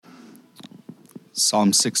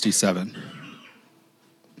Psalm 67.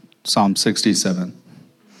 Psalm 67.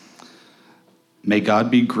 May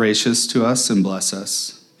God be gracious to us and bless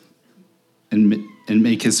us, and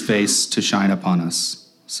make his face to shine upon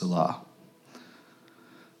us. Selah.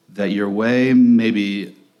 That your way may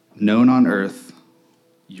be known on earth,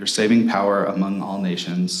 your saving power among all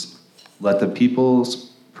nations. Let the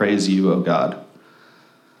peoples praise you, O God.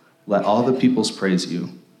 Let all the peoples praise you.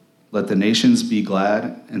 Let the nations be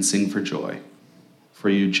glad and sing for joy. For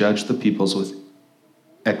you judge the peoples with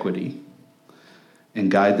equity and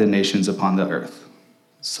guide the nations upon the earth.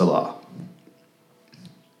 Selah.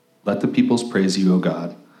 Let the peoples praise you, O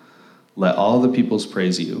God. Let all the peoples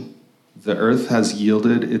praise you. The earth has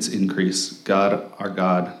yielded its increase. God, our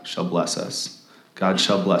God, shall bless us. God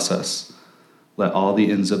shall bless us. Let all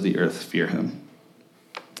the ends of the earth fear him.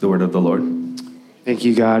 The word of the Lord. Thank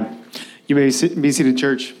you, God. You may be seated,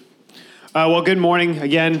 church. Well, good morning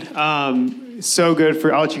again. So good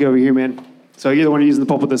I'll let you go over here, man. So you're the one using the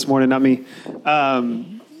pulpit this morning, not me.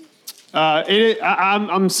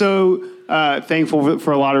 I'm so thankful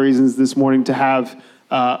for a lot of reasons this morning to have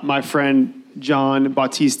my friend John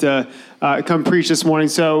Bautista come preach this morning.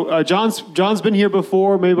 So John's been here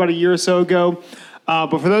before, maybe about a year or so ago.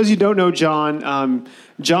 But for those of you who don't know John,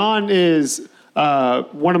 John is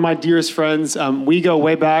one of my dearest friends. We go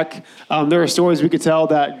way back. There are stories we could tell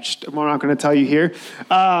that I'm not going to tell you here.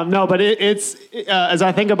 But it's as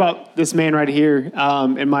I think about this man right here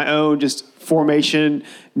in my own just formation,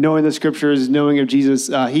 knowing the scriptures, knowing of Jesus,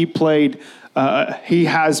 he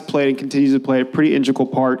has played and continues to play a pretty integral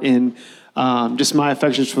part in just my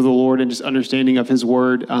affections for the Lord and just understanding of his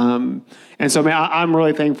word. And so, man, I'm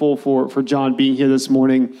really thankful for John being here this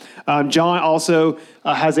morning. John also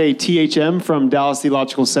has a THM from Dallas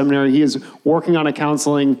Theological Seminary. He is working on a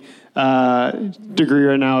counseling degree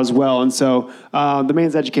right now as well. And so the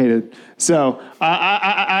man's educated. So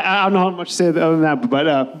I don't know how much to say other than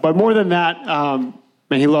that, but more than that,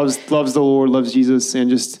 man, he loves the Lord, loves Jesus, and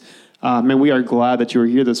just man, we are glad that you are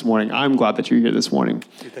here this morning. I'm glad that you're here this morning.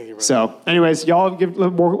 Thank you, brother. So, anyways, y'all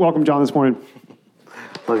welcome John this morning.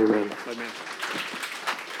 Love you, man.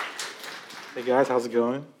 Hey, guys, how's it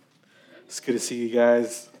going? It's good to see you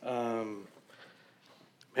guys. Man,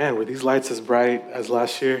 were these lights as bright as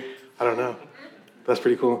last year? I don't know. That's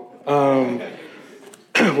pretty cool.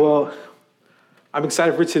 Well, I'm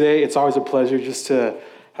excited for today. It's always a pleasure just to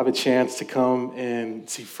have a chance to come and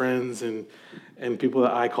see friends and people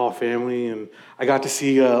that I call family. And I got to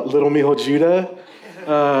see little mijo Judah.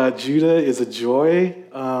 Judah is a joy.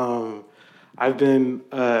 I've been,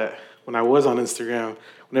 when I was on Instagram,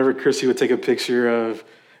 whenever Chrissy would take a picture of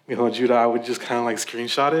mijo Judah, I would just kind of like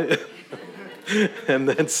screenshot it and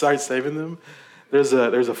then start saving them. There's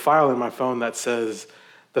a file in my phone that says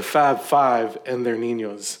the Fab Five and their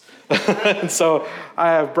niños. And so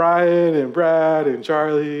I have Brian and Brad and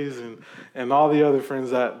Charlie's and all the other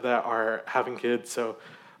friends that are having kids. So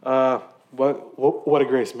what a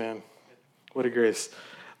grace, man. What a grace.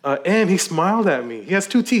 And he smiled at me. He has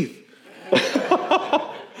 2 teeth.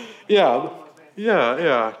 Yeah.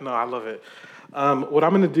 No, I love it. What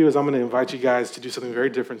I'm going to do is I'm going to invite you guys to do something very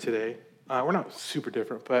different today. We're not super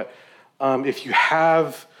different, but if you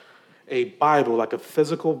have a Bible, like a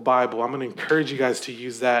physical Bible, I'm going to encourage you guys to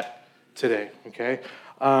use that today, okay?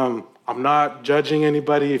 I'm not judging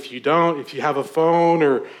anybody. If you have a phone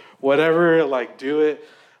or whatever, like do it.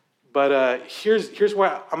 But here's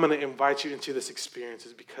why I'm going to invite you into this experience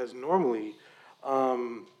is because normally,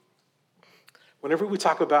 whenever we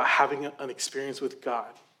talk about having an experience with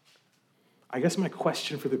God, I guess my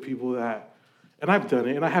question for the people that, and I've done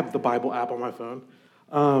it, and I have the Bible app on my phone,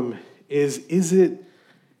 is it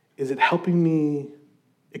helping me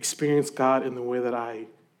experience God in the way that I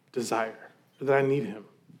desire, that I need him?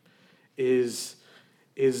 Is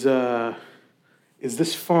this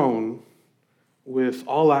phone with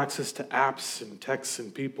all access to apps and texts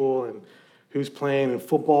and people and who's playing and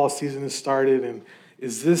football season has started, and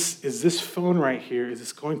is this phone right here, is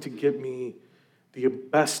this going to give me the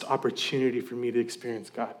best opportunity for me to experience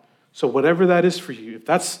God? So whatever that is for you, if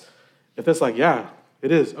that's like, yeah,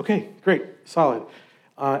 it is, okay, great, solid.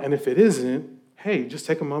 And if it isn't, hey, just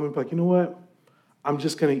take a moment and be like, you know what? I'm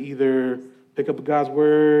just going to either pick up God's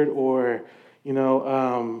word or, in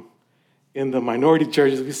the minority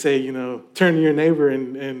churches, we say, turn to your neighbor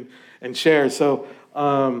and share. So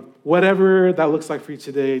whatever that looks like for you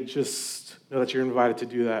today, just know that you're invited to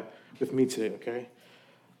do that with me today, okay?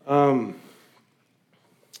 All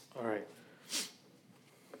right.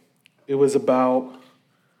 It was about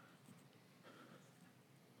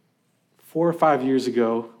 4 or 5 years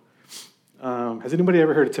ago. Has anybody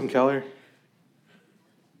ever heard of Tim Keller?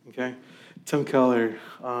 okay? Tim Keller,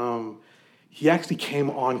 he actually came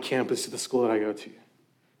on campus to the school that I go to.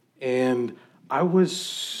 And I was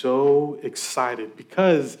so excited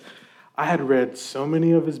because I had read so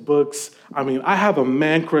many of his books. I mean, I have a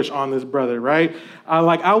man crush on this brother, right?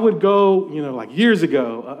 I would go, years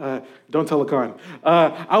ago, don't tell Lacan.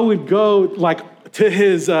 I would go, to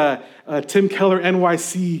his Tim Keller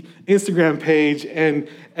NYC Instagram page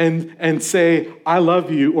and say, I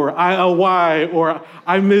love you, or ILY, or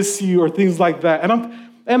I miss you, or things like that.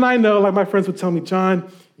 And I know, my friends would tell me,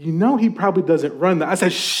 John, he probably doesn't run that. I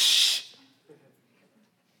said, shh,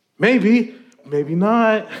 maybe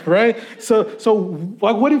not, right? So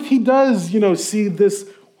what if he does, see this?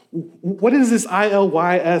 What does this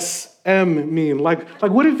ILYSM mean?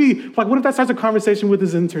 What if that starts a conversation with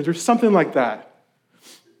his interns or something like that?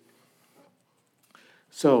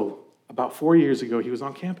 So about 4 years ago, he was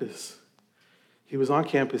on campus. And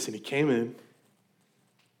he came in.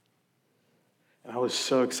 And I was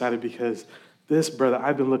so excited because this brother,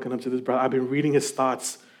 I've been looking up to this brother. I've been reading his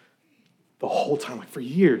thoughts the whole time, for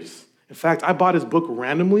years. In fact, I bought his book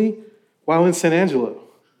randomly while in San Angelo.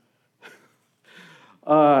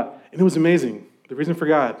 And it was amazing. The Reason for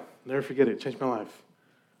God, never forget it, changed my life.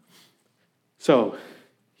 So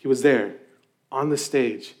he was there on the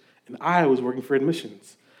stage, and I was working for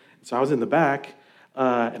admissions. So I was in the back,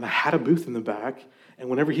 and I had a booth in the back, and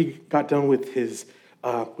whenever he got done with his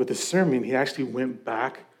sermon, he actually went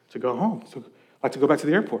back to go home, to go back to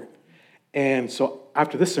the airport. And so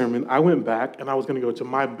after this sermon, I went back and I was going to go to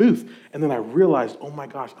my booth. And then I realized, oh my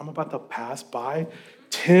gosh, I'm about to pass by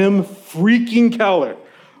Tim freaking Keller.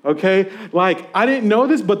 Okay? I didn't know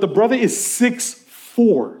this, but the brother is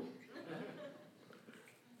 6'4".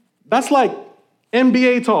 That's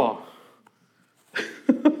NBA tall.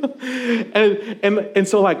 and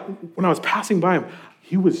so when I was passing by him,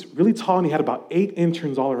 he was really tall and he had about 8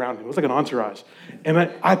 interns all around him. It was like an entourage. And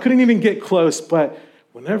I couldn't even get close, but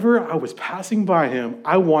whenever I was passing by him,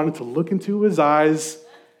 I wanted to look into his eyes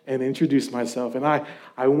and introduce myself. And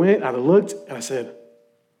I went, I looked, and I said,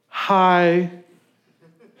 hi.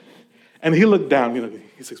 And he looked down,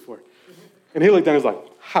 he's 6'4". And he looked down and was like,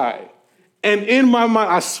 hi. And in my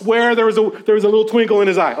mind, I swear there was a little twinkle in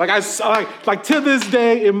his eye. To this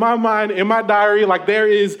day, in my mind, in my diary, there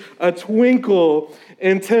is a twinkle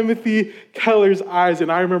in Timothy Keller's eyes.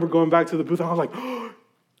 And I remember going back to the booth, and I was like, oh,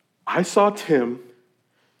 I saw Tim.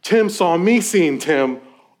 Tim saw me seeing Tim.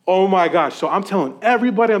 Oh my gosh. So I'm telling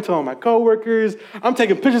everybody, I'm telling my coworkers, I'm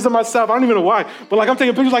taking pictures of myself. I don't even know why, but I'm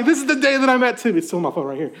taking pictures this is the day that I met Tim. It's still on my phone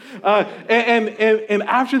right here. And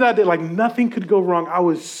after that day, nothing could go wrong. I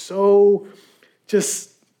was so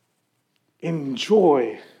just in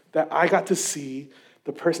joy that I got to see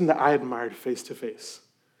the person that I admired face to face.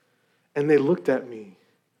 And they looked at me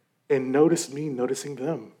and noticed me noticing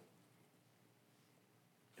them.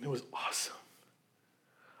 And it was awesome.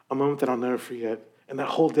 A moment that I'll never forget. And that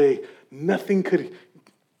whole day, nothing could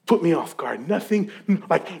put me off guard. Nothing,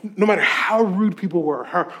 no matter how rude people were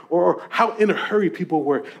or how in a hurry people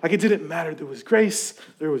were, it didn't matter. There was grace,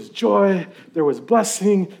 there was joy, there was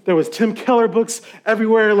blessing, there was Tim Keller books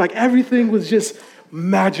everywhere. Everything was just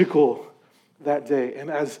magical that day. And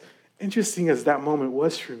as interesting as that moment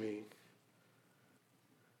was for me,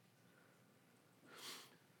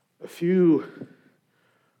 a few,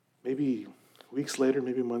 maybe weeks later,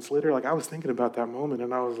 maybe months later, I was thinking about that moment,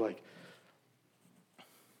 and I was like,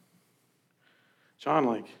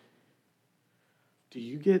 John, do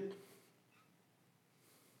you get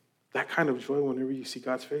that kind of joy whenever you see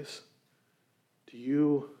God's face? Do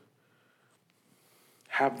you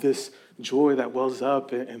have this joy that wells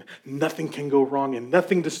up and nothing can go wrong and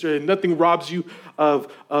nothing disturbs, nothing robs you of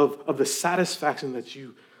the satisfaction that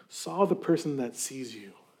you saw the person that sees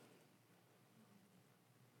you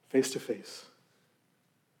face to face?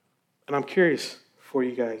 And I'm curious for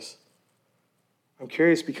you guys. I'm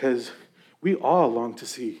curious because we all long to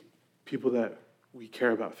see people that we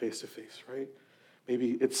care about face to face, right?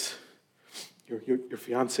 Maybe it's your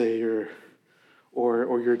fiance or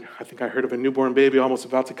your, I think I heard of a newborn baby almost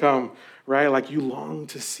about to come, right? You long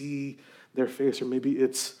to see their face, or maybe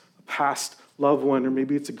it's a past loved one, or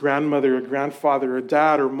maybe it's a grandmother, a grandfather, a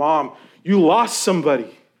dad, or mom. You lost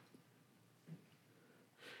somebody.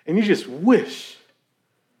 And you just wish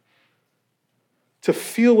to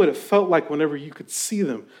feel what it felt like whenever you could see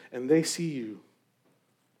them and they see you.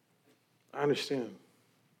 I understand.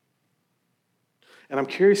 And I'm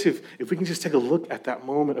curious if we can just take a look at that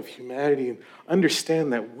moment of humanity and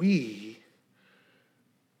understand that we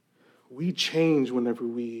change whenever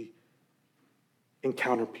we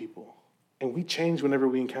encounter people. And we change whenever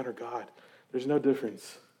we encounter God. There's no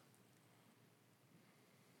difference.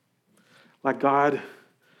 Like God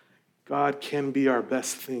can be our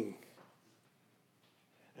best thing.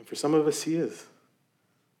 And for some of us, he is.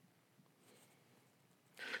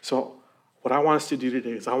 So what I want us to do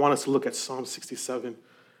today is I want us to look at Psalm 67,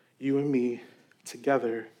 you and me,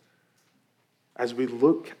 together. As we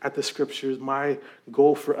look at the scriptures, my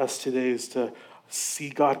goal for us today is to see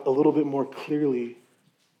God a little bit more clearly.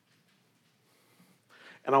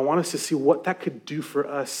 And I want us to see what that could do for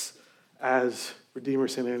us as Redeemer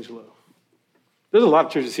San Angelo. There's a lot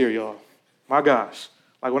of churches here, y'all. My gosh.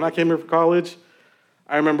 Like when I came here for college,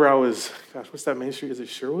 I remember what's that main street? Is it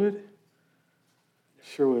Sherwood?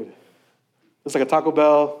 Sherwood. It's like a Taco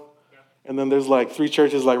Bell, and then there's like 3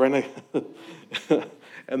 churches like right next.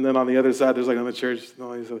 And then on the other side, there's like another church.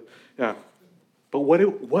 Yeah. But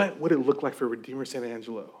what would it look like for Redeemer San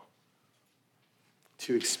Angelo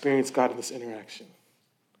to experience God in this interaction?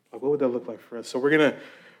 Like, what would that look like for us? So we're gonna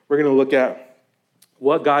look at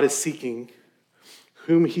what God is seeking,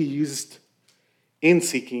 whom he used in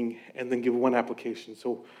seeking, and then give one application.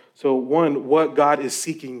 So one, what God is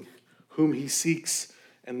seeking, whom he seeks,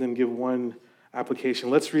 and then give one application.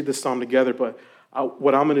 Let's read this psalm together, but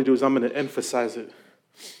what I'm going to do is I'm going to emphasize it.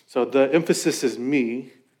 So the emphasis is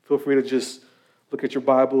me. Feel free to just look at your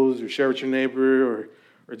Bibles or share with your neighbor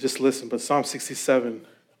or just listen. But Psalm 67,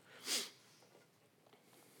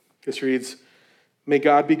 this reads, "May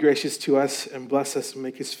God be gracious to us and bless us and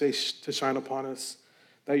make his face to shine upon us,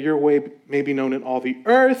 that your way may be known in all the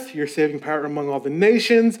earth, your saving power among all the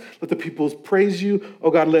nations. Let the peoples praise you.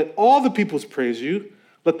 Oh God, let all the peoples praise you.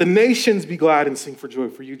 Let the nations be glad and sing for joy,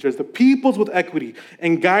 for you judge the peoples with equity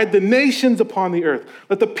and guide the nations upon the earth.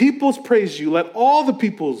 Let the peoples praise you. Let all the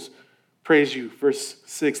peoples praise you." Verse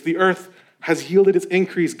 6, "The earth has yielded its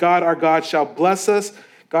increase. God, our God, shall bless us.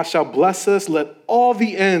 God shall bless us. Let all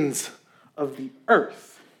the ends of the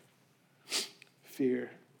earth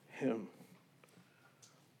fear him."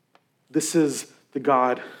 This is the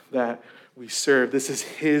God that we serve. This is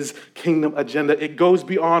his kingdom agenda. It goes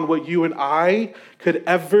beyond what you and I could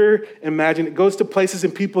ever imagine. It goes to places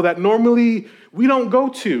and people that normally we don't go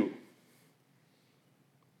to.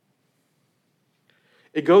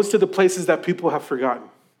 It goes to the places that people have forgotten.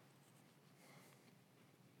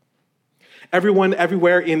 Everyone,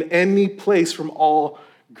 everywhere, in any place from all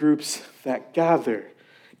groups that gather,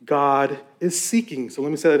 God is seeking. So let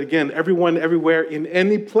me say that again. Everyone, everywhere, in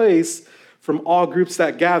any place from all groups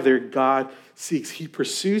that gather, God seeks. He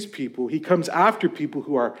pursues people. He comes after people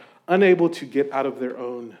who are unable to get out of their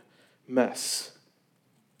own mess.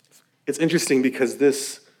 It's interesting because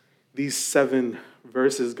these 7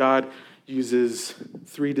 verses, God uses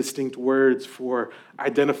 3 distinct words for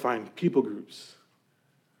identifying people groups.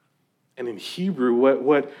 And in Hebrew,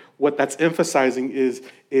 what that's emphasizing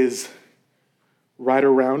is right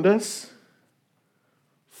around us,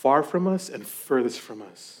 far from us, and furthest from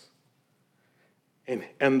us.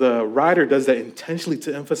 And the writer does that intentionally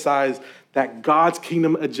to emphasize that God's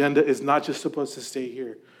kingdom agenda is not just supposed to stay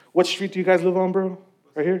here. What street do you guys live on, bro?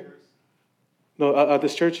 Right here? No,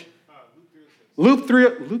 this church? Loop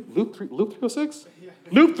 306?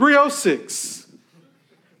 Loop 306.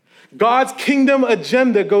 God's kingdom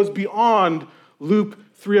agenda goes beyond Loop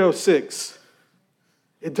 306.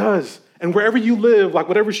 It does. And wherever you live, like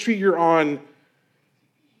whatever street you're on,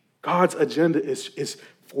 God's agenda is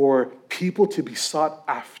for people to be sought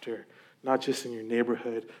after, not just in your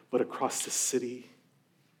neighborhood, but across the city.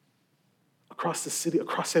 Across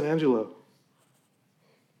San Angelo.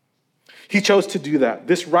 He chose to do that,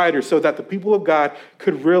 this writer, so that the people of God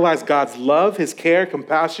could realize God's love, his care,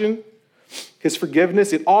 compassion, his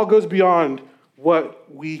forgiveness. It all goes beyond what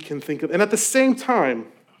we can think of. And at the same time,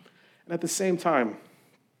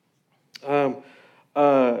 I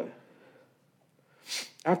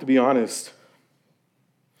have to be honest.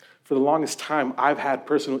 For the longest time, I've had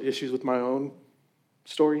personal issues with my own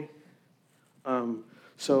story. My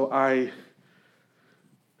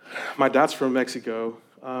dad's from Mexico.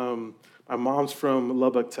 My mom's from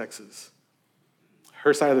Lubbock, Texas.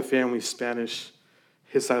 Her side of the family is Spanish.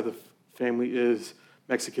 His side of the family is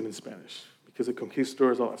Mexican and Spanish because of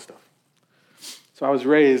conquistadors, all that stuff. So I was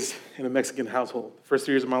raised in a Mexican household. The first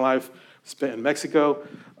 3 years of my life spent in Mexico.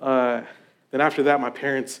 Then after that, my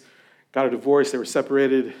parents got a divorce. They were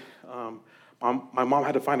separated. My mom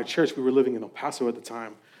had to find a church. We were living in El Paso at the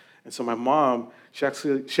time. And so my mom, she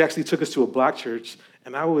actually took us to a black church,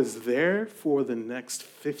 and I was there for the next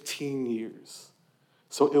 15 years.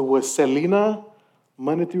 So it was Selena,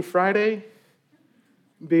 Monday through Friday,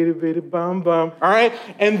 bada, bada, bum, bum, all right?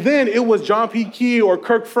 And then it was John P. Key or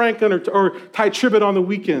Kirk Franklin or Ty Tribbett on the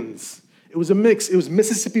weekends. It was a mix. It was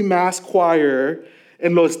Mississippi Mass Choir,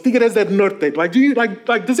 and Los Tigres del Norte. Like,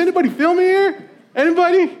 does anybody feel me here?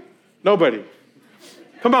 Anybody? Nobody.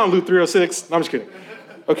 Come on, Loop 306. No, I'm just kidding.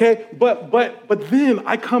 Okay, but then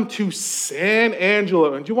I come to San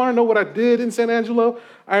Angelo. And do you want to know what I did in San Angelo?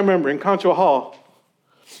 I remember in Concho Hall.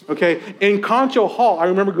 Okay, in Concho Hall, I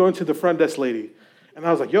remember going to the front desk lady. And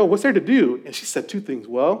I was like, yo, what's there to do? And she said two things.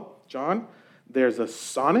 Well, John, there's a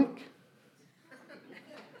Sonic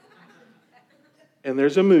and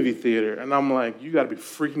there's a movie theater. And I'm like, you got to be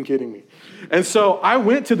freaking kidding me. And so I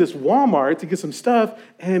went to this Walmart to get some stuff,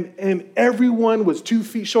 and everyone was 2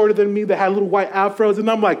 feet shorter than me. They had little white afros. And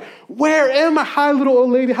I'm like, where am I? Hi, little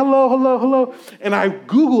old lady. Hello, hello, hello. And I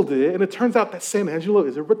Googled it, and it turns out that San Angelo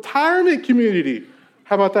is a retirement community.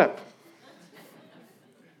 How about that?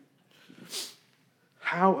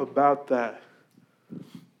 How about that?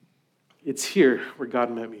 It's here where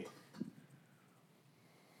God met me.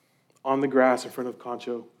 On the grass in front of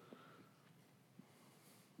Concho.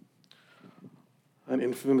 An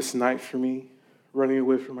infamous night for me, running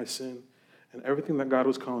away from my sin, and everything that God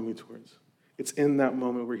was calling me towards. It's in that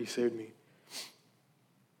moment where he saved me.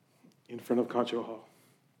 In front of Concho Hall.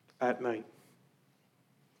 At night.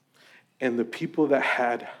 And the people that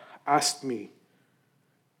had asked me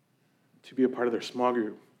to be a part of their small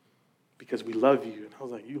group because we love you. And I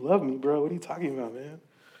was like, you love me, bro? What are you talking about, man?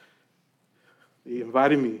 They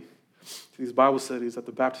invited me to these Bible studies at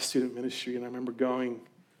the Baptist Student Ministry, and I remember going,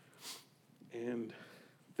 and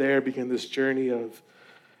there began this journey of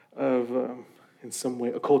in some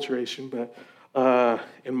way, acculturation, but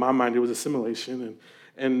in my mind, it was assimilation,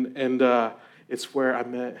 and it's where I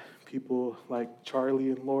met people like Charlie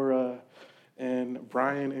and Laura, and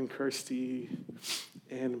Brian and Kirsty,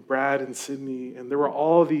 and Brad and Sydney, and there were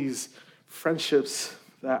all these friendships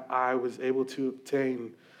that I was able to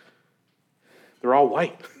obtain. They're all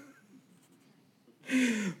white.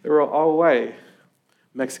 They were all white.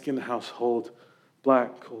 Mexican household,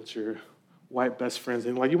 black culture, white best friends.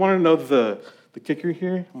 And like, you want to know the kicker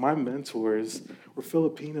here? My mentors were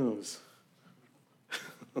Filipinos.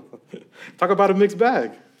 Talk about a mixed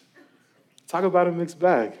bag. Talk about a mixed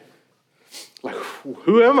bag. Like,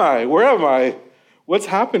 who am I? Where am I? What's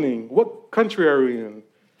happening? What country are we in?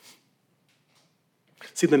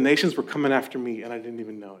 See, the nations were coming after me, and I didn't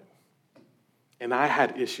even know it. And I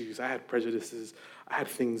had issues. I had prejudices. I had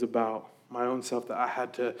things about my own self that I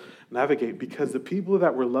had to navigate because the people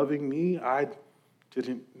that were loving me, I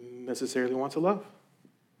didn't necessarily want to love.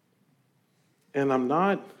 And I'm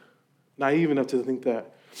not naive enough to think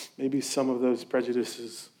that maybe some of those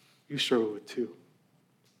prejudices you struggle with too.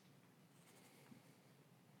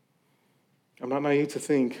 I'm not naive to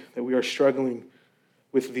think that we are struggling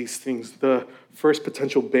with these things. The first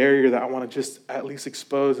potential barrier that I want to just at least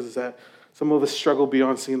expose is that some of us struggle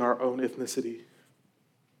beyond seeing our own ethnicity.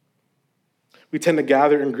 We tend to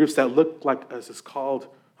gather in groups that look like us. It's called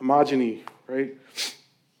homogeny, right?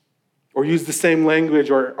 Or use the same language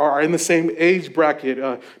or are in the same age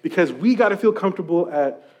bracket because we got to feel comfortable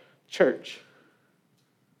at church.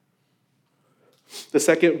 The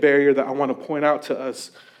second barrier that I want to point out to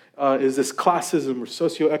us is this classism or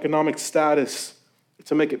socioeconomic status.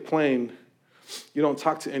 To make it plain, you don't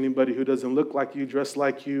talk to anybody who doesn't look like you, dress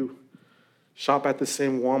like you, shop at the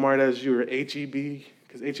same Walmart as you, or H-E-B,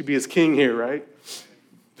 because H-E-B is king here, right?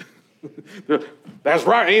 That's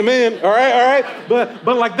right, amen. All right. But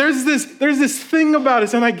like there's this thing about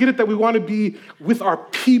us, and I get it that we want to be with our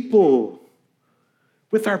people.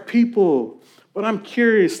 But I'm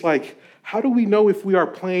curious, like, how do we know if we are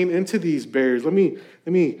playing into these barriers?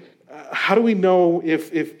 How do we know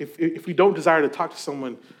if we don't desire to talk to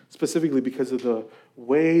someone specifically because of the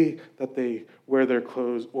way that they wear their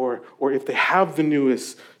clothes, or if they have the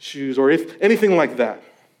newest shoes, or if anything like that?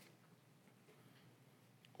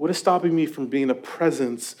 What is stopping me from being a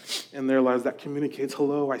presence in their lives that communicates,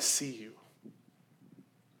 hello, I see you?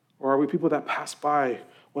 Or are we people that pass by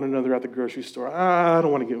one another at the grocery store? I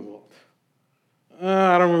don't want to get involved.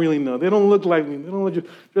 I don't really know. They don't look like me. They don't look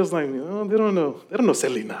just like me. Oh, they don't know. They don't know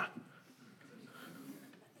Selena.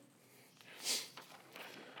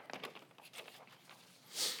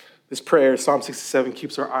 This prayer, Psalm 67,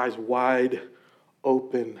 keeps our eyes wide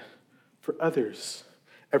open for others.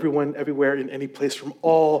 Everyone, everywhere, in any place, from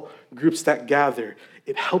all groups that gather.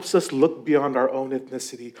 It helps us look beyond our own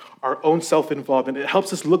ethnicity, our own self-involvement. It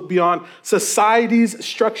helps us look beyond society's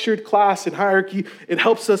structured class and hierarchy. It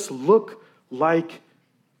helps us look like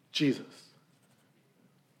Jesus.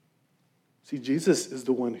 See, Jesus is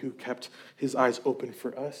the one who kept his eyes open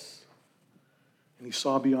for us. And he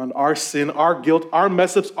saw beyond our sin, our guilt, our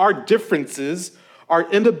mess-ups, our differences, our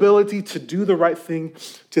inability to do the right thing,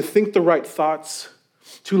 to think the right thoughts,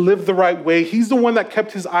 to live the right way. He's the one that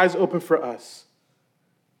kept his eyes open for us.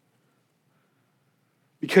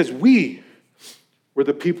 Because we were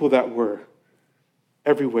the people that were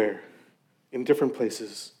everywhere, in different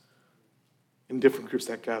places, in different groups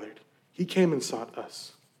that gathered. He came and sought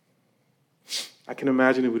us. I can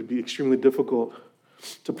imagine it would be extremely difficult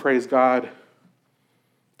to praise God,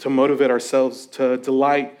 to motivate ourselves, to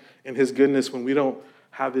delight in his goodness when we don't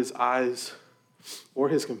have his eyes or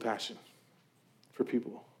his compassion for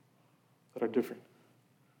people that are different.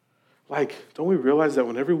 Like, don't we realize that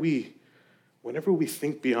whenever we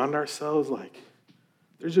think beyond ourselves, like,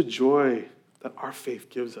 there's a joy that our faith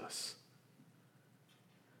gives us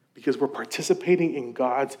because we're participating in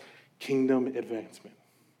God's kingdom advancement.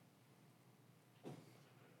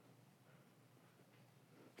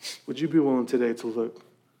 Would you be willing today to look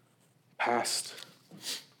past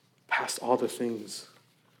all the things,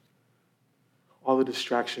 all the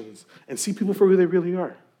distractions, and see people for who they really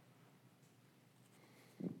are?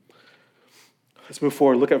 Let's move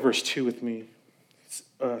forward. Look at verse 2 with me.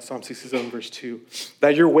 Psalm 67, verse 2.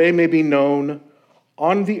 That your way may be known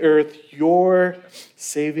on the earth, your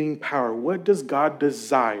saving power. What does God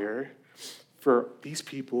desire for these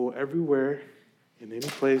people everywhere, in any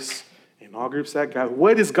place, in all groups that gather?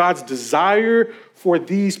 What is God's desire for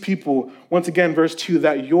these people? Once again, verse 2,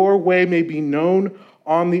 that your way may be known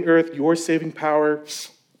on the earth, your saving power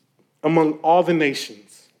among all the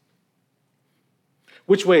nations.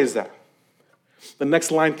 Which way is that? The next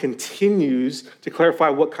line continues to clarify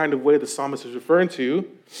what kind of way the psalmist is referring to.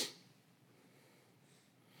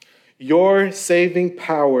 Your saving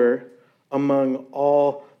power among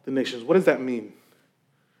all the nations. What does that mean?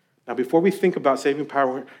 Now, before we think about saving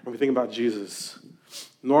power and we think about Jesus,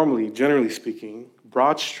 normally, generally speaking,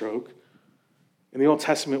 broad stroke, in the Old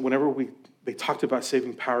Testament, whenever they talked about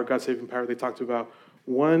saving power, God's saving power, they talked about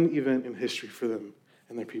one event in history for them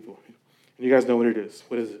and their people. And you guys know what it is.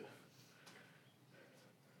 What is it?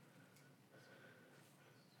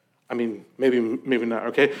 I mean, maybe not,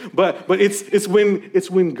 okay? But it's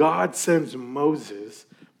when God sends Moses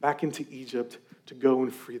back into Egypt to go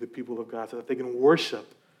and free the people of God so that they can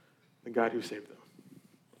worship the God who saved them.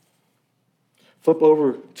 Flip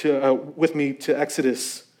over with me to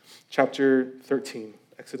Exodus chapter 13.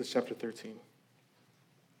 Exodus chapter 13.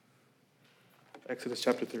 Exodus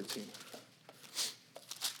chapter 13.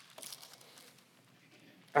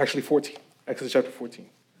 Actually, 14. Exodus chapter 14.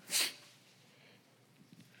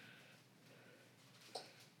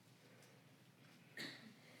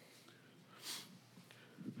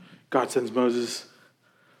 God sends Moses.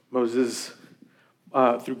 Moses,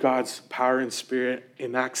 through God's power and spirit,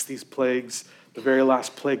 enacts these plagues. The very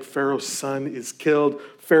last plague, Pharaoh's son is killed.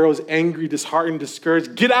 Pharaoh's angry, disheartened,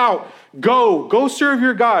 discouraged. Get out. Go serve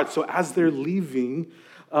your God. So as they're leaving,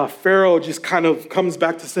 Pharaoh just kind of comes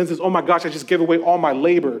back to senses. Oh my gosh, I just gave away all my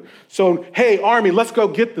labor. So, hey, army, let's go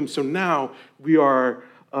get them. So now we are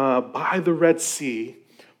by the Red Sea.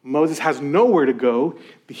 Moses has nowhere to go.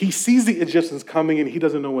 He sees the Egyptians coming and he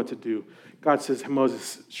doesn't know what to do. God says, hey,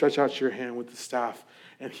 Moses, stretch out your hand with the staff.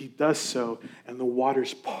 And he does so, and the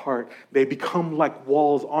waters part. They become like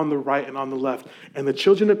walls on the right and on the left. And the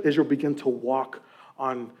children of Israel begin to walk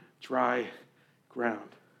on dry ground.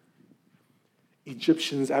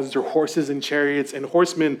 Egyptians, as their horses and chariots and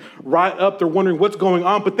horsemen ride up, they're wondering what's going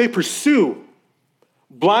on, but they pursue,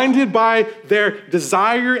 blinded by their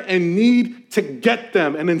desire and need to get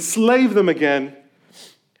them and enslave them again.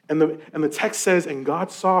 And the text says, and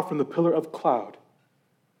God saw from the pillar of cloud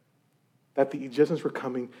that the Egyptians were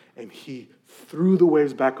coming, and he threw the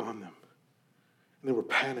waves back on them. And they were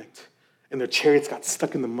panicked, and their chariots got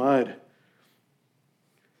stuck in the mud.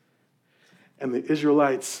 And the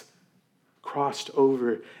Israelites crossed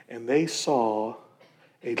over, and they saw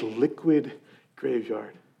a liquid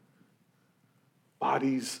graveyard.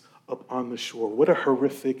 Bodies up on the shore. What a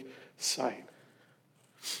horrific sight.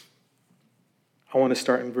 I want to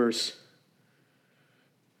start in verse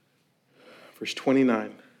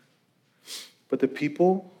 29. But the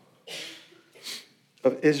people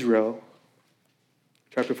of Israel,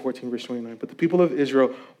 chapter 14, verse 29, but the people of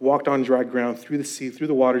Israel walked on dry ground through the sea, through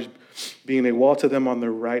the waters, being a wall to them on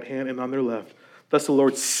their right hand and on their left. Thus the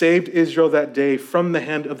Lord saved Israel that day from the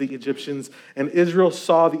hand of the Egyptians, and Israel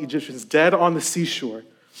saw the Egyptians dead on the seashore.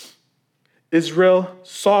 Israel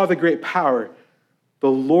saw the great power the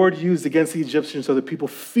Lord used against the Egyptians, so the people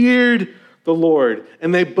feared the Lord,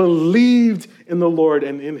 and they believed in the Lord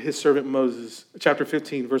and in his servant Moses. Chapter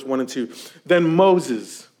 15, verse 1 and 2. Then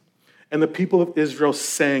Moses and the people of Israel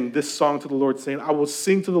sang this song to the Lord, saying, I will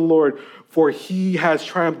sing to the Lord, for he has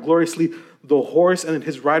triumphed gloriously. the horse and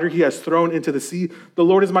his rider he has thrown into the sea. The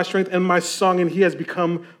Lord is my strength and my song, and he has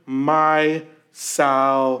become my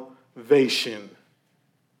salvation.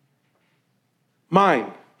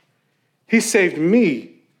 Mine. He saved me.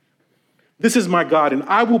 This is my God, and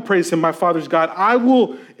I will praise him, my Father's God. I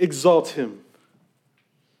will exalt him.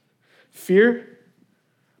 Fear,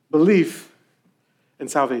 belief, and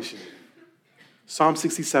salvation. Psalm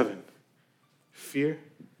 67. Fear,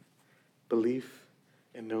 belief,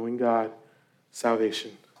 and knowing God,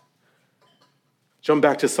 salvation. Jump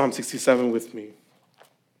back to Psalm 67 with me.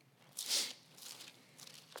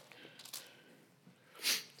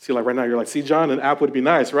 See, like right now, you're like, see, John, an app would be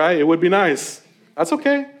nice, right? It would be nice. That's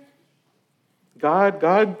okay.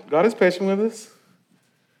 God is patient with us.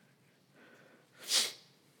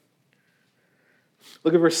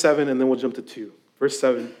 Look at verse 7, and then we'll jump to 2. Verse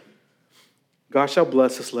 7. God shall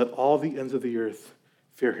bless us, let all the ends of the earth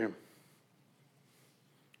fear him.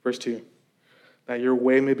 Verse 2. That your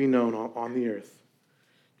way may be known on the earth,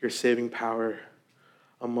 your saving power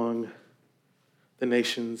among the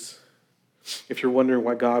nations. If you're wondering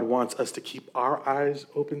why God wants us to keep our eyes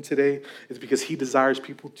open today, it's because he desires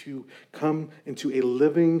people to come into a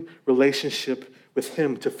living relationship with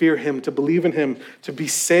him, to fear him, to believe in him, to be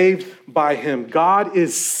saved by him. God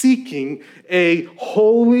is seeking a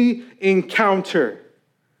holy encounter,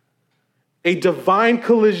 a divine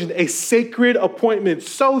collision, a sacred appointment,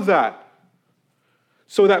 so that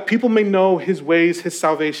people may know his ways, his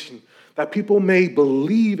salvation, that people may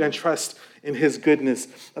believe and trust in his goodness,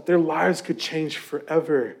 that their lives could change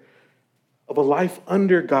forever, of a life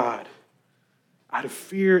under God, out of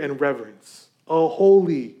fear and reverence, a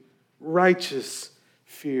holy, righteous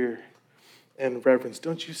fear and reverence.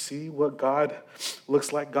 Don't you see what God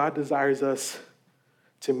looks like? God desires us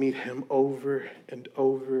to meet him over and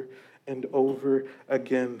over and over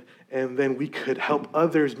again, and then we could help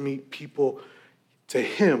others meet people to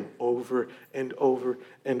him over and over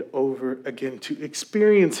and over again, to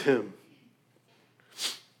experience him,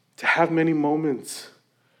 to have many moments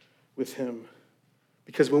with him.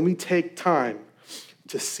 Because when we take time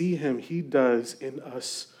to see him, he does in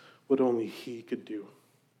us what only he could do.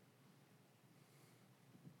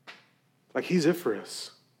 Like, he's it for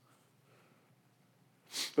us.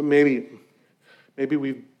 But maybe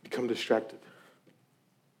we've become distracted.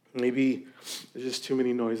 Maybe there's just too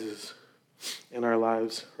many noises in our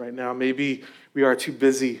lives right now. Maybe we are too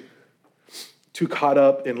busy, too caught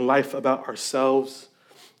up in life about ourselves,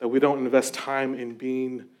 that we don't invest time in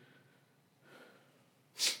being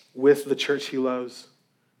with the church he loves,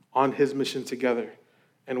 on his mission together,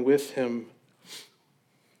 and with him.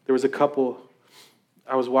 There was a couple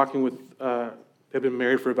I was walking with, they'd been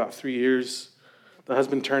married for about 3 years. The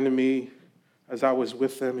husband turned to me as I was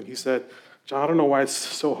with them, and he said, John, I don't know why it's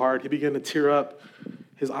so hard. He began to tear up.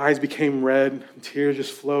 His eyes became red, and tears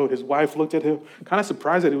just flowed. His wife looked at him, kind of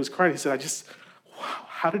surprised that he was crying. He said, wow,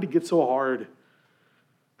 how did it get so hard?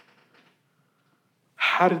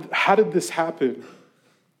 How did this happen?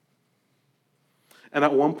 And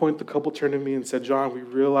at one point, the couple turned to me and said, John, we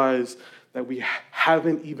realized that we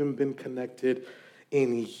haven't even been connected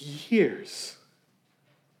in years.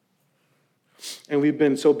 And we've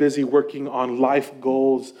been so busy working on life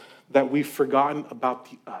goals that we've forgotten about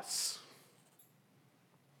the us.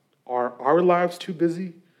 Are our lives too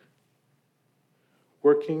busy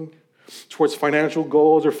working towards financial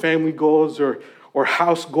goals or family goals or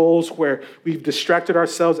house goals where we've distracted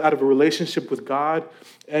ourselves out of a relationship with God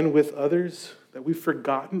and with others, that we've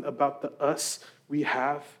forgotten about the us we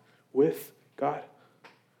have with God?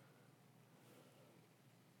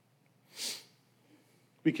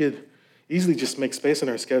 We could easily just make space in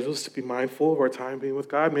our schedules to be mindful of our time being with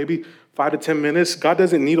God. Maybe 5 to 10 minutes. God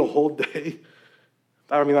doesn't need a whole day.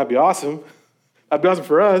 I mean, that'd be awesome. That'd be awesome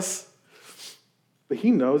for us. But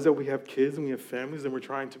he knows that we have kids and we have families and we're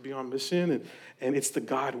trying to be on mission. And it's the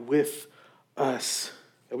God with us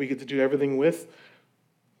that we get to do everything with.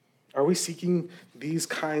 Are we seeking these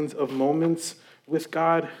kinds of moments with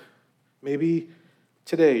God? Maybe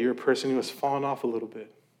today you're a person who has fallen off a little bit.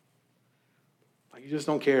 Like, you just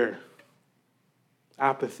don't care.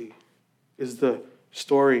 Apathy is the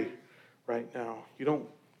story right now.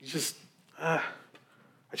 I just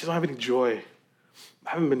don't have any joy.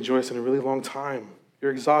 I haven't been joyous in a really long time.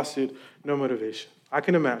 You're exhausted, no motivation. I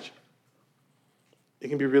can imagine. It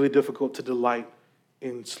can be really difficult to delight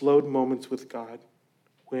in slowed moments with God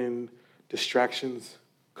when distractions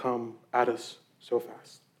come at us so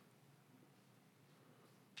fast.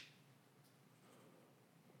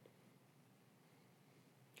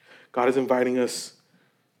 God is inviting us,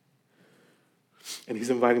 and he's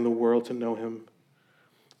inviting the world to know him,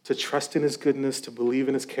 to trust in his goodness, to believe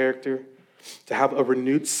in his character, to have a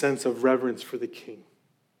renewed sense of reverence for the King.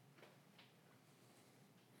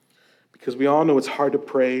 Because we all know it's hard to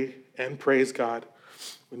pray and praise God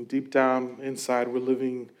when deep down inside we're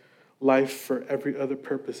living life for every other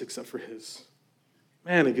purpose except for His.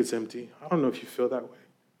 Man, it gets empty. I don't know if you feel that way.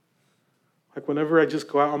 Like whenever I just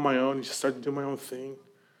go out on my own and just start to do my own thing,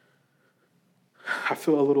 I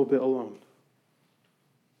feel a little bit alone.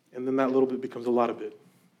 And then that little bit becomes a lot of bit.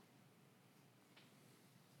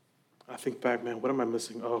 I think back, man, what am I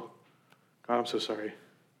missing? Oh, God, I'm so sorry.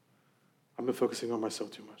 I've been focusing on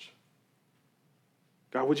myself too much.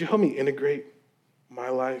 God, would you help me integrate my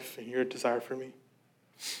life and your desire for me?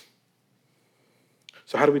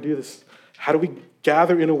 So how do we do this? How do we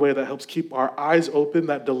gather in a way that helps keep our eyes open,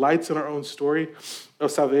 that delights in our own story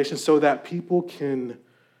of salvation so that people can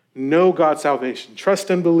know God's salvation, trust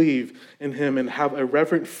and believe in Him, and have a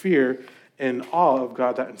reverent fear and awe of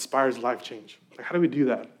God that inspires life change? Like, how do we do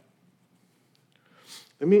that?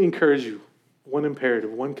 Let me encourage you. One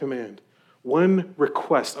imperative, one command, one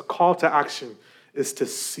request, a call to action is to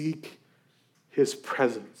seek His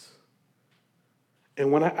presence.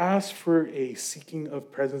 And when I ask for a seeking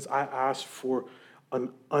of presence, I ask for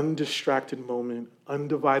an undistracted moment,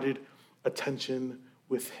 undivided attention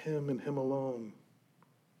with Him and Him alone.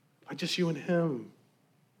 Like just you and Him.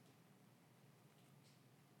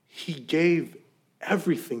 He gave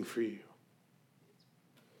everything for you.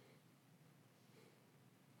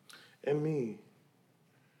 And me.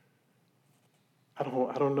 I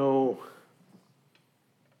don't know.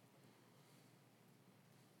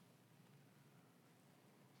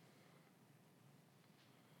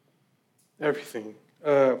 Everything.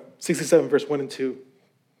 67 verse 1 and 2.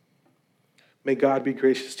 May God be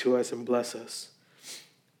gracious to us and bless us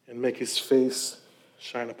and make His face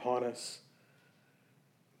shine upon us,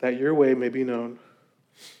 that your way may be known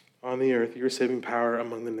on the earth, your saving power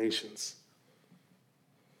among the nations.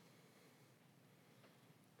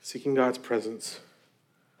 Seeking God's presence.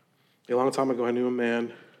 A long time ago, I knew a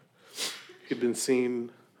man. He'd been seeing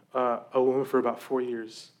a woman for about 4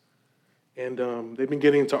 years. And they've been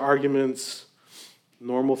getting into arguments,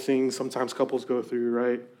 normal things sometimes couples go through,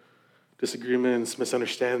 right? Disagreements,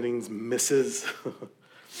 misunderstandings, misses.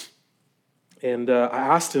 And I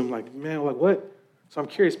asked him, like, man, like what? So I'm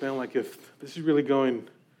curious, man, like if this is really going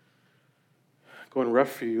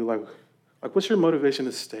rough for you, like what's your motivation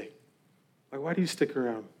to stay? Like, why do you stick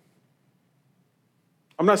around?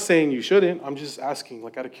 I'm not saying you shouldn't. I'm just asking,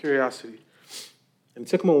 like, out of curiosity. And it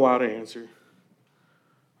took him a while to answer.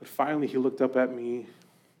 But finally, he looked up at me.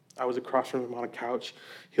 I was across from him on a couch.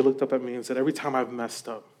 He looked up at me and said, every time I've messed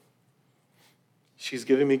up, she's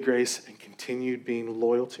given me grace and continued being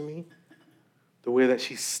loyal to me. The way that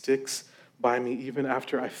she sticks by me even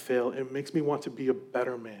after I fail, it makes me want to be a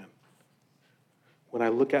better man. When I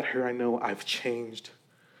look at her, I know I've changed.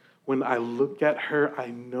 When I look at her, I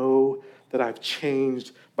know that I've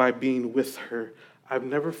changed by being with her. I've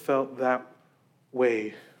never felt that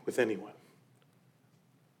way with anyone.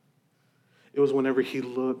 It was whenever he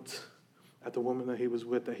looked at the woman that he was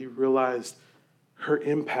with that he realized her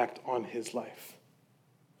impact on his life.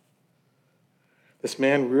 This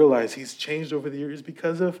man realized he's changed over the years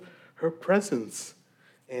because of her presence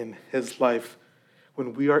in his life.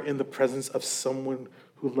 When we are in the presence of someone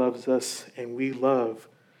who loves us and we love,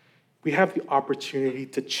 we have the opportunity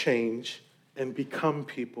to change and become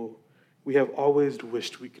people we have always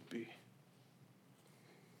wished we could be.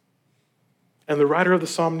 And the writer of the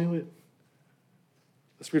psalm knew it.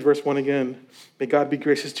 Let's read verse 1 again. May God be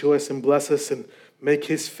gracious to us and bless us and make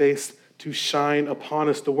His face to shine upon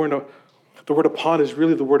us. The word upon is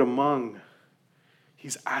really the word among.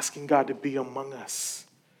 He's asking God to be among us,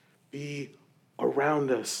 be around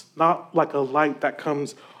us, not like a light that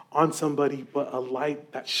comes on somebody, but a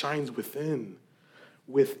light that shines within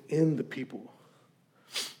the people.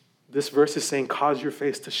 This verse is saying, cause your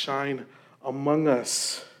face to shine among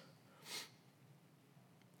us.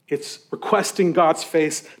 It's requesting God's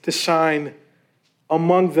face to shine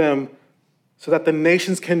among them so that the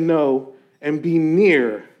nations can know and be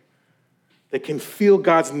near. They can feel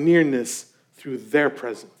God's nearness through their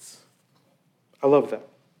presence. I love that.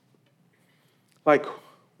 Like,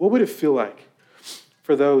 what would it feel like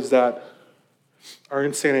for those that are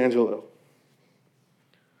in San Angelo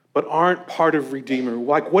but aren't part of Redeemer?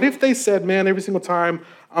 Like, what if they said, man, every single time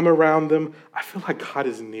I'm around them, I feel like God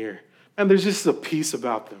is near. And there's just a peace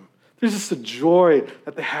about them. There's just a joy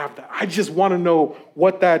that they have. That I just want to know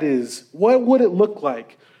what that is. What would it look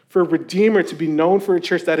like for a Redeemer to be known for a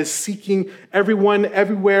church that is seeking everyone,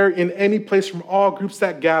 everywhere, in any place from all groups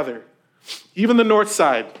that gather, even the north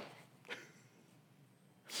side?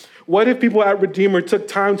 What if people at Redeemer took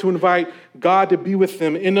time to invite God to be with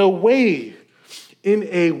them in a way,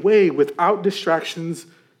 without distractions,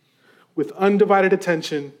 with undivided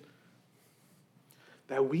attention,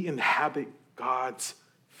 that we inhabit God's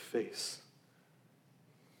face,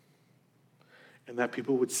 and that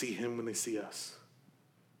people would see him when they see us?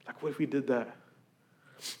 Like, what if we did that?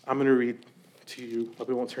 I'm going to read to you. I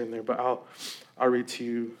won't turn there, but I'll read to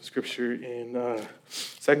you scripture in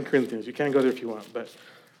 2 Corinthians. You can go there if you want, but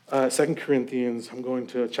 2 Corinthians, I'm going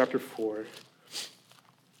to chapter 4,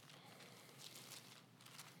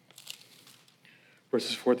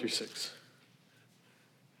 verses 4 through 6.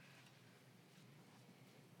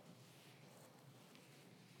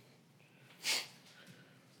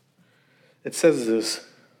 It says this,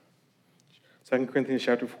 2 Corinthians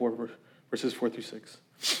chapter 4, verses 4 through 6.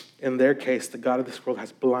 In their case, the God of this world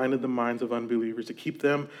has blinded the minds of unbelievers to keep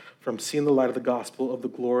them from seeing the light of the gospel of the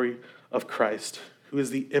glory of Christ, who is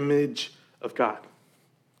the image of God.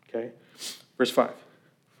 Okay? Verse 5.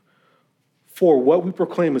 For what we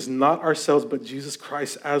proclaim is not ourselves, but Jesus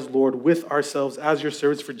Christ as Lord, with ourselves as your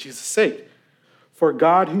servants for Jesus' sake. For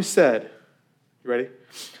God who said, you ready?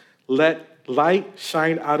 Let light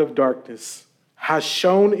shine out of darkness, has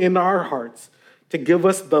shone in our hearts to give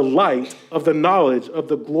us the light of the knowledge of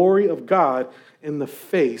the glory of God in the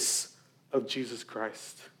face of Jesus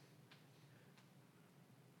Christ.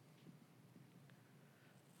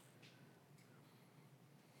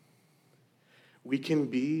 We can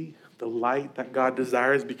be the light that God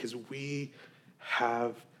desires because we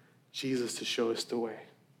have Jesus to show us the way.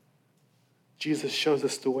 Jesus shows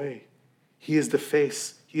us the way. He is the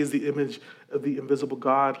face. He is the image of the invisible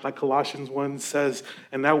God, like Colossians 1 says.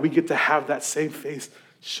 And now we get to have that same face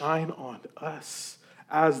shine on us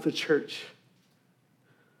as the church.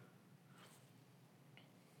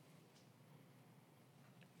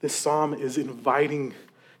 This psalm is inviting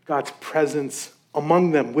God's presence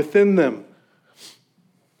among them, within them.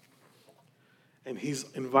 And he's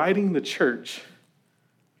inviting the church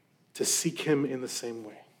to seek him in the same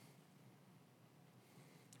way.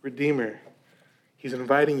 Redeemer, he's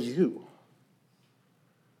inviting you,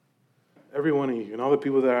 every one of you, and all the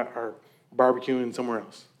people that are barbecuing somewhere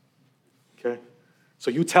else. Okay?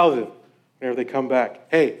 So you tell them whenever they come back,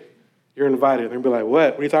 hey, you're invited. They're going to be like,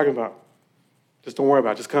 what? What are you talking about? Just don't worry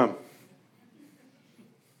about it. Just come.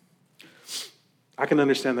 I can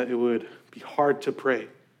understand that it would be hard to pray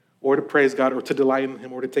or to praise God or to delight in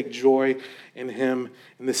him or to take joy in him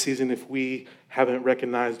in this season if we haven't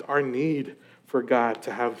recognized our need for God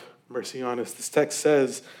to have mercy on us. This text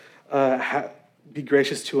says, be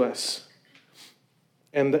gracious to us.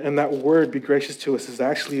 And that word, be gracious to us, is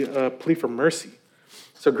actually a plea for mercy.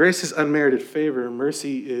 So grace is unmerited favor.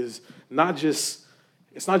 Mercy is not just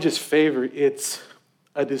favor. It's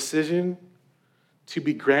a decision to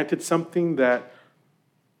be granted something that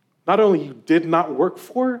not only you did not work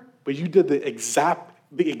for, but you did the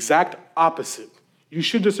exact opposite. You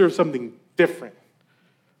should deserve something different.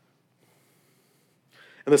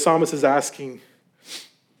 And the psalmist is asking,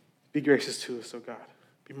 be gracious to us, O God.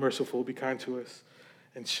 Be merciful, be kind to us,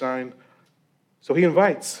 and shine. So he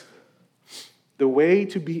invites. The way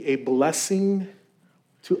to be a blessing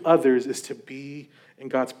to others is to be in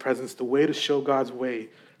God's presence. The way to show God's way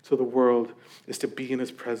to the world is to be in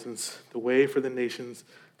his presence. The way for the nations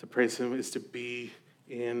to praise him is to be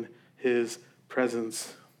in his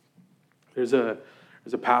presence. There's a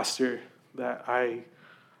pastor that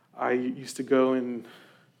I used to go and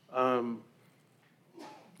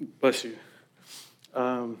bless you.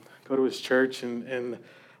 Go to his church, and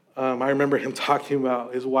I remember him talking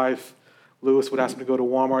about his wife. Lewis would ask him to go to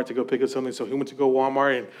Walmart to go pick up something, so he went to go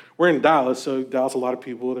Walmart, and we're in Dallas, so Dallas, a lot of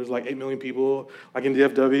people. There's like 8 million people, like in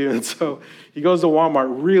DFW, and so he goes to Walmart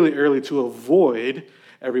really early to avoid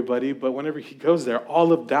everybody, but whenever he goes there,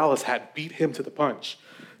 all of Dallas had beat him to the punch.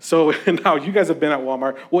 So now you guys have been at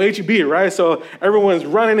Walmart. Well, HEB, right? So everyone's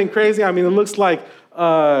running and crazy. I mean, it looks like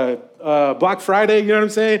Black Friday, you know what I'm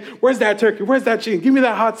saying? Where's that turkey? Where's that chicken? Give me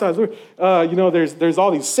that hot sauce. There's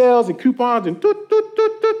all these sales and coupons and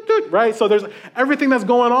right? So there's everything that's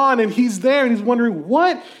going on, and he's there, and he's wondering,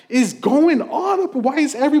 what is going on? Why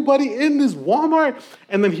is everybody in this Walmart?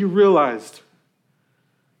 And then he realized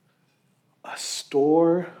a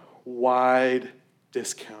store-wide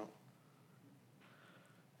discount.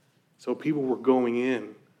 So people were going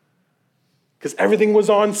in because everything was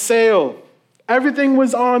on sale. Everything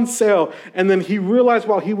was on sale. And then he realized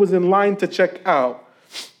while he was in line to check out,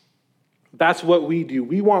 that's what we do.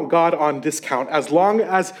 We want God on discount. As long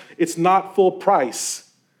as it's not full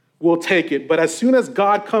price, we'll take it. But as soon as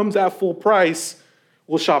God comes at full price,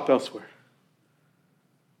 we'll shop elsewhere.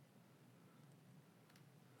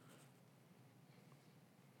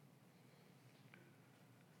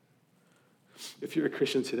 if you're a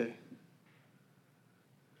Christian today,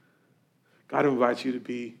 God invites you to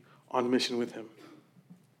be on mission with him,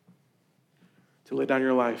 to lay down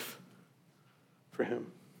your life for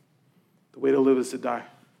him. The way to live is to die,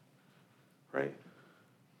 right?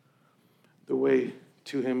 The way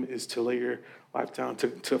to him is to lay your life down,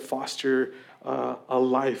 to foster a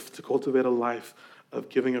life, to cultivate a life of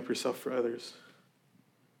giving up yourself for others.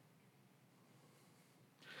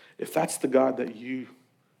 If that's the God that you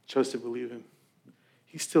chose to believe in,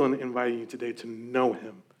 he's still inviting you today to know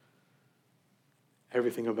him,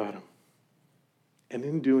 everything about him. And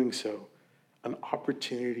in doing so, an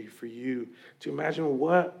opportunity for you to imagine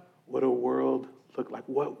what would a world look like?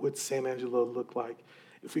 What would San Angelo look like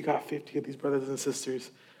if we got 50 of these brothers and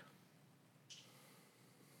sisters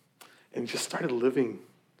and just started living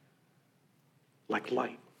like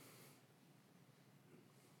light?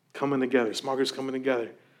 Coming together, small groups coming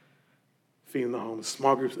together, feeding the homeless,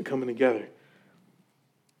 small groups coming together,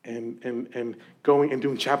 and going and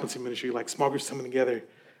doing chaplaincy ministry, like small groups coming together,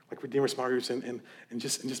 like Redeemer small groups, and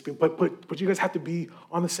just be, but you guys have to be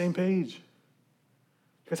on the same page.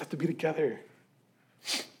 You guys have to be together.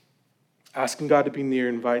 Asking God to be near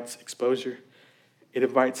invites exposure. It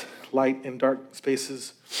invites light in dark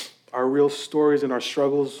spaces. Our real stories and our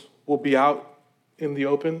struggles will be out in the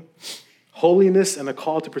open. Holiness and a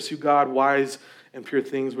call to pursue God, wise and pure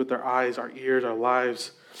things with our eyes, our ears, our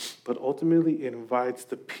lives. But ultimately, it invites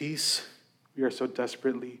the peace we are so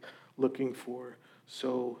desperately looking for.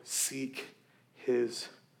 So seek his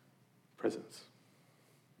presence.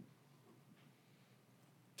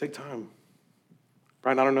 Take time.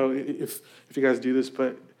 Brian, I don't know if you guys do this,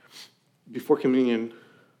 but before communion,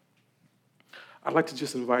 I'd like to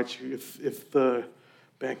just invite you, if the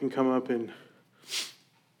band can come up and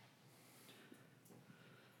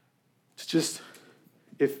to just,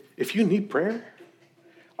 if you need prayer,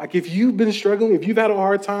 like if you've been struggling, if you've had a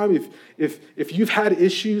hard time, if you've had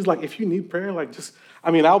issues, like if you need prayer, like just, I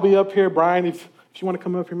mean, I'll be up here, Brian, if you want to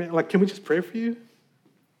come up here, man, like can we just pray for you?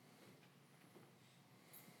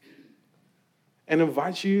 And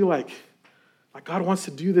invite you, like God wants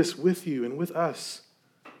to do this with you and with us.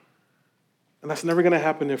 And that's never going to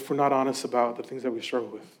happen if we're not honest about the things that we struggle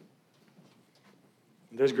with.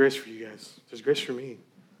 And there's grace for you guys. There's grace for me.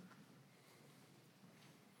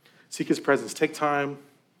 Seek his presence. Take time,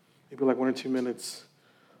 maybe like 1 or 2 minutes.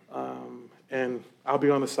 And I'll be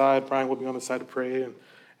on the side. Brian will be on the side to pray.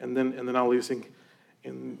 And then I'll lead us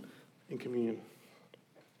in communion.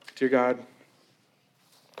 Dear God,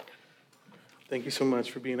 thank you so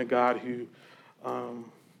much for being a God who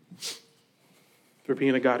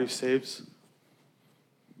saves,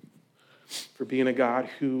 for being a God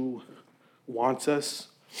who wants us.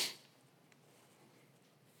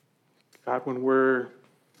 God, when we're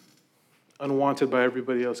unwanted by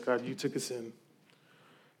everybody else, God, you took us in.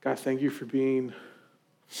 God, thank you for being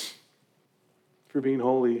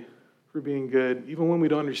holy, for being good, even when we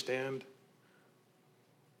don't understand.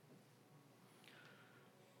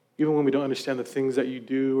 Even when we don't understand the things that you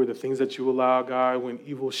do or the things that you allow, God, when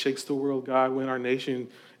evil shakes the world, God, when our nation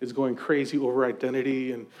is going crazy over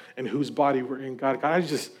identity and whose body we're in, God, I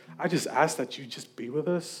just ask that you just be with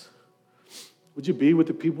us. Would you be with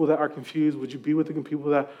the people that are confused? Would you be with the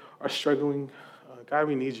people that are struggling? God,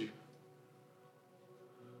 we need you.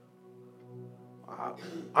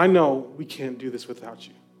 I know we can't do this without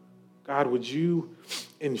you. God, would you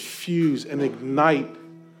infuse and ignite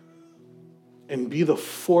and be the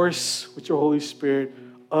force with your Holy Spirit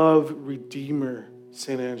of Redeemer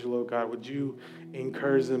San Angelo, God. Would you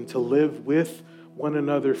encourage them to live with one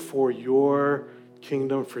another for your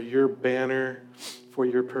kingdom, for your banner, for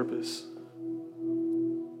your purpose.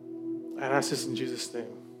 I ask this in Jesus' name.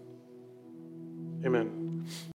 Amen.